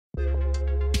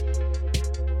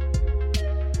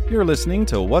You're listening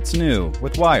to What's New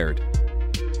with Wired.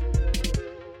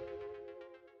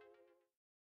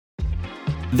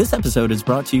 This episode is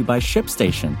brought to you by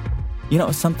ShipStation. You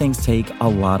know, some things take a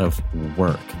lot of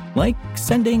work, like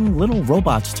sending little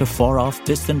robots to far-off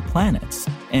distant planets.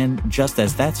 And just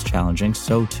as that's challenging,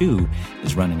 so too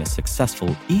is running a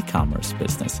successful e-commerce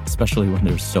business, especially when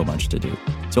there's so much to do.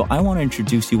 So I want to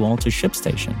introduce you all to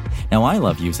ShipStation. Now, I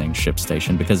love using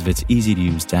ShipStation because of its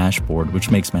easy-to-use dashboard,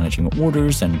 which makes managing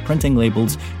orders and printing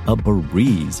labels a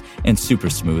breeze and super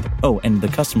smooth. Oh, and the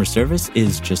customer service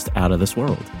is just out of this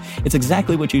world. It's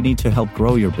exactly what you need to help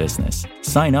grow your business.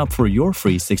 Sign up for your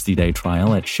free 60-day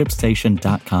trial at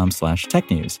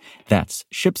shipstation.com/technews. That's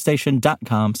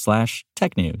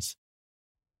shipstation.com/technews.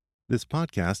 This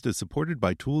podcast is supported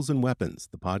by Tools and Weapons,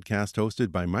 the podcast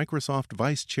hosted by Microsoft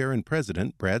Vice Chair and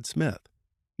President Brad Smith.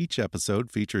 Each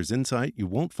episode features insight you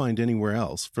won't find anywhere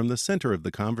else from the center of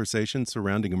the conversation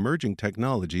surrounding emerging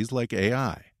technologies like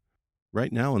AI.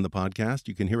 Right now on the podcast,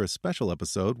 you can hear a special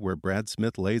episode where Brad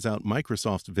Smith lays out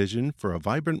Microsoft's vision for a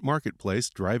vibrant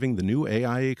marketplace driving the new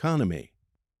AI economy.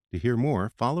 To hear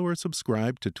more, follow or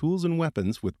subscribe to Tools and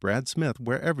Weapons with Brad Smith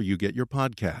wherever you get your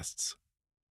podcasts.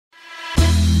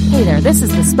 Hey there, this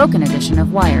is the spoken edition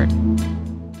of Wired.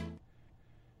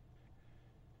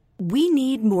 We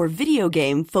need more video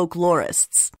game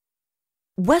folklorists.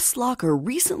 Wes Locher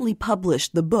recently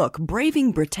published the book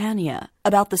Braving Britannia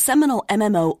about the seminal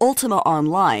MMO Ultima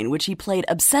Online, which he played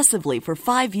obsessively for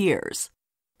 5 years.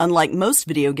 Unlike most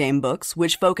video game books,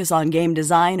 which focus on game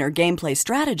design or gameplay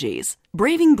strategies,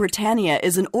 Braving Britannia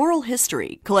is an oral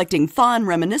history collecting fond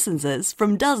reminiscences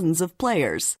from dozens of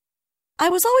players. I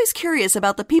was always curious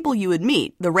about the people you would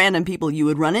meet, the random people you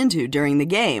would run into during the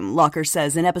game, Locher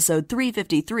says in episode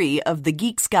 353 of the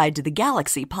Geek's Guide to the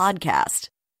Galaxy podcast.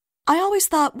 I always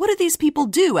thought, what do these people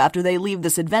do after they leave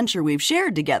this adventure we've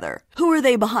shared together? Who are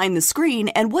they behind the screen,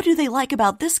 and what do they like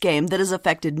about this game that has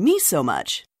affected me so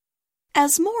much?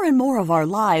 As more and more of our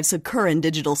lives occur in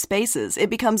digital spaces, it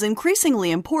becomes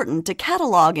increasingly important to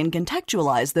catalog and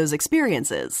contextualize those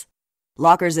experiences.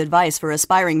 Locher's advice for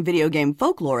aspiring video game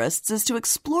folklorists is to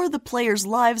explore the players'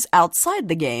 lives outside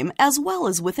the game as well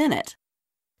as within it.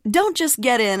 Don't just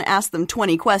get in, ask them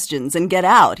 20 questions, and get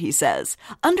out, he says.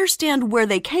 Understand where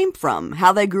they came from,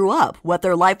 how they grew up, what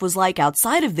their life was like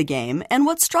outside of the game, and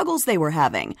what struggles they were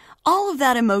having. All of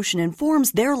that emotion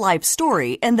informs their life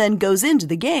story and then goes into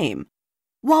the game.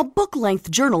 While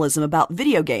book-length journalism about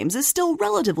video games is still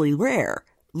relatively rare,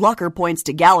 Locher points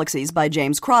to Galaxies by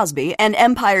James Crosby and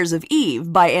Empires of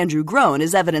Eve by Andrew Groan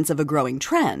as evidence of a growing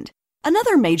trend.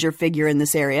 Another major figure in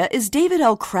this area is David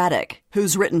L. Craddock,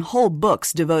 who's written whole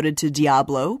books devoted to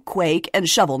Diablo, Quake, and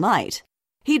Shovel Knight.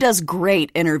 He does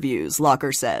great interviews,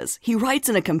 Locher says. He writes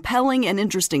in a compelling and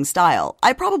interesting style.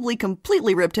 I probably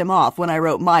completely ripped him off when I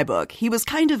wrote my book. He was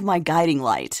kind of my guiding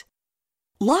light.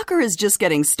 Locher is just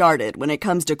getting started when it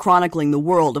comes to chronicling the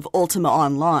world of Ultima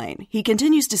Online. He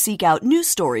continues to seek out new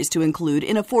stories to include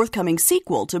in a forthcoming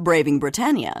sequel to Braving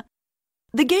Britannia.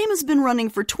 The game has been running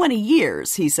for 20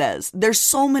 years, he says. There's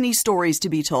so many stories to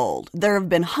be told. There have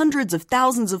been hundreds of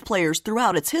thousands of players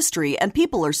throughout its history, and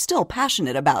people are still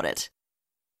passionate about it.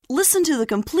 Listen to the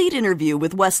complete interview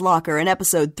with Wes Locher in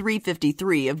episode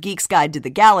 353 of Geek's Guide to the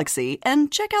Galaxy,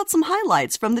 and check out some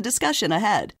highlights from the discussion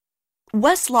ahead.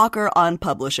 Wes Locher on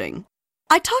publishing.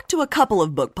 I talked to a couple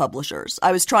of book publishers.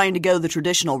 I was trying to go the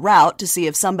traditional route to see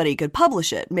if somebody could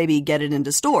publish it, maybe get it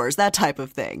into stores, that type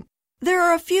of thing. There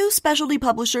are a few specialty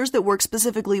publishers that work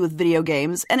specifically with video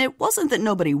games, and it wasn't that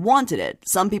nobody wanted it.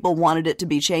 Some people wanted it to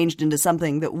be changed into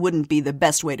something that wouldn't be the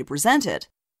best way to present it.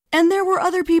 And there were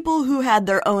other people who had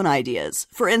their own ideas.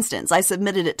 For instance, I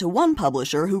submitted it to one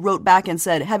publisher who wrote back and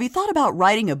said, "Have you thought about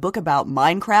writing a book about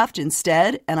Minecraft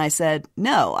instead?" And I said,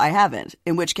 "No, I haven't,"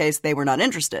 in which case they were not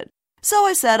interested. So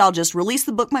I said I'll just release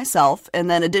the book myself, and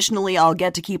then additionally I'll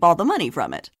get to keep all the money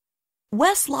from it.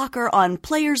 Wes Locher on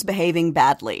players behaving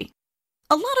badly.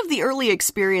 A lot of the early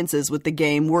experiences with the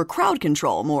game were crowd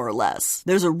control, more or less.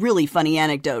 There's a really funny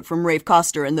anecdote from Rafe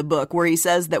Koster in the book where he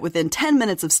says that within 10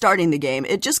 minutes of starting the game,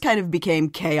 it just kind of became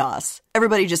chaos.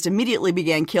 Everybody just immediately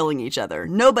began killing each other.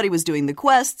 Nobody was doing the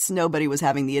quests, nobody was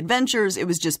having the adventures, it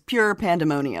was just pure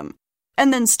pandemonium.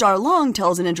 And then Star Long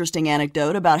tells an interesting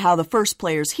anecdote about how the first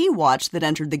players he watched that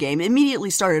entered the game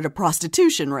immediately started a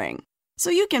prostitution ring. So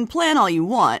you can plan all you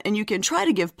want, and you can try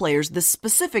to give players this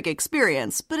specific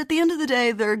experience, but at the end of the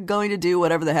day, they're going to do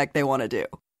whatever the heck they want to do.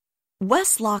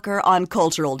 Wes Locher on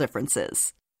cultural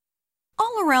differences.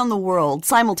 All around the world,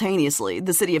 simultaneously,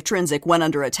 the city of Trinsic went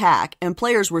under attack, and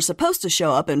players were supposed to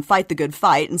show up and fight the good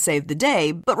fight and save the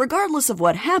day, but regardless of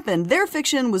what happened, their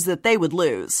fiction was that they would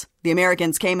lose. The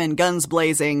Americans came in guns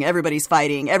blazing, everybody's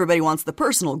fighting, everybody wants the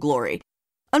personal glory.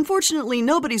 Unfortunately,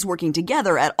 nobody's working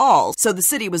together at all, so the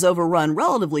city was overrun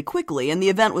relatively quickly and the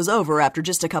event was over after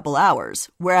just a couple hours.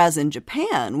 Whereas in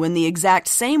Japan, when the exact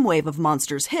same wave of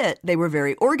monsters hit, they were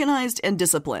very organized and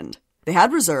disciplined. They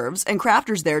had reserves and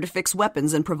crafters there to fix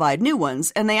weapons and provide new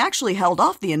ones, and they actually held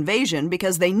off the invasion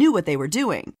because they knew what they were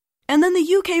doing. And then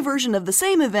the UK version of the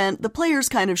same event, the players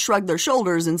kind of shrugged their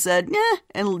shoulders and said,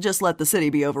 and just let the city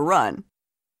be overrun.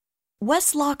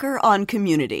 Wes Locher on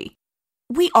community.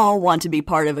 We all want to be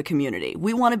part of a community.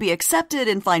 We want to be accepted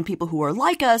and find people who are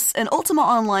like us, and Ultima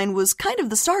Online was kind of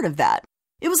the start of that.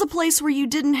 It was a place where you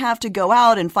didn't have to go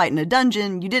out and fight in a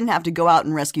dungeon, you didn't have to go out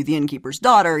and rescue the innkeeper's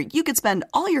daughter, you could spend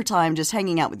all your time just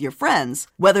hanging out with your friends,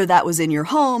 whether that was in your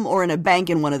home or in a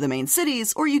bank in one of the main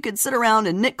cities, or you could sit around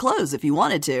and knit clothes if you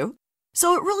wanted to.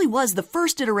 So it really was the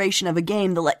first iteration of a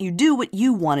game that let you do what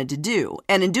you wanted to do,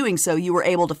 and in doing so you were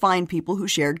able to find people who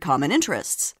shared common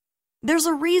interests. There's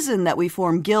a reason that we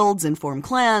form guilds and form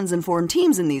clans and form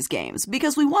teams in these games,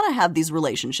 because we want to have these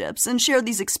relationships and share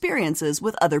these experiences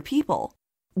with other people.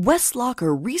 Wes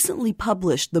Locher recently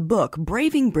published the book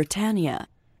Braving Britannia.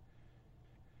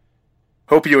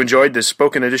 Hope you enjoyed this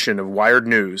spoken edition of Wired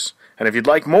News, and if you'd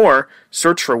like more,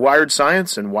 search for Wired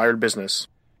Science and Wired Business.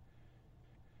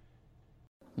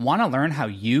 Want to learn how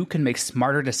you can make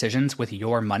smarter decisions with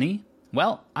your money?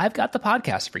 Well, I've got the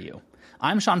podcast for you.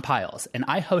 I'm Sean Piles, and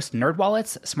I host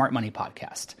NerdWallet's Smart Money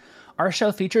Podcast. Our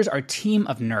show features our team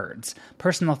of nerds,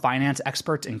 personal finance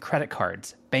experts in credit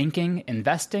cards, banking,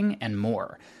 investing, and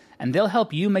more. And they'll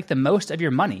help you make the most of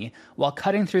your money while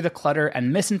cutting through the clutter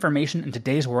and misinformation in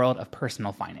today's world of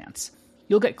personal finance.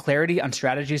 You'll get clarity on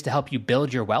strategies to help you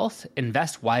build your wealth,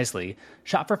 invest wisely,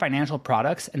 shop for financial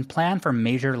products, and plan for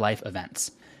major life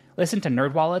events. Listen to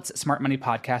NerdWallet's Smart Money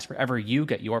Podcast wherever you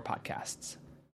get your podcasts.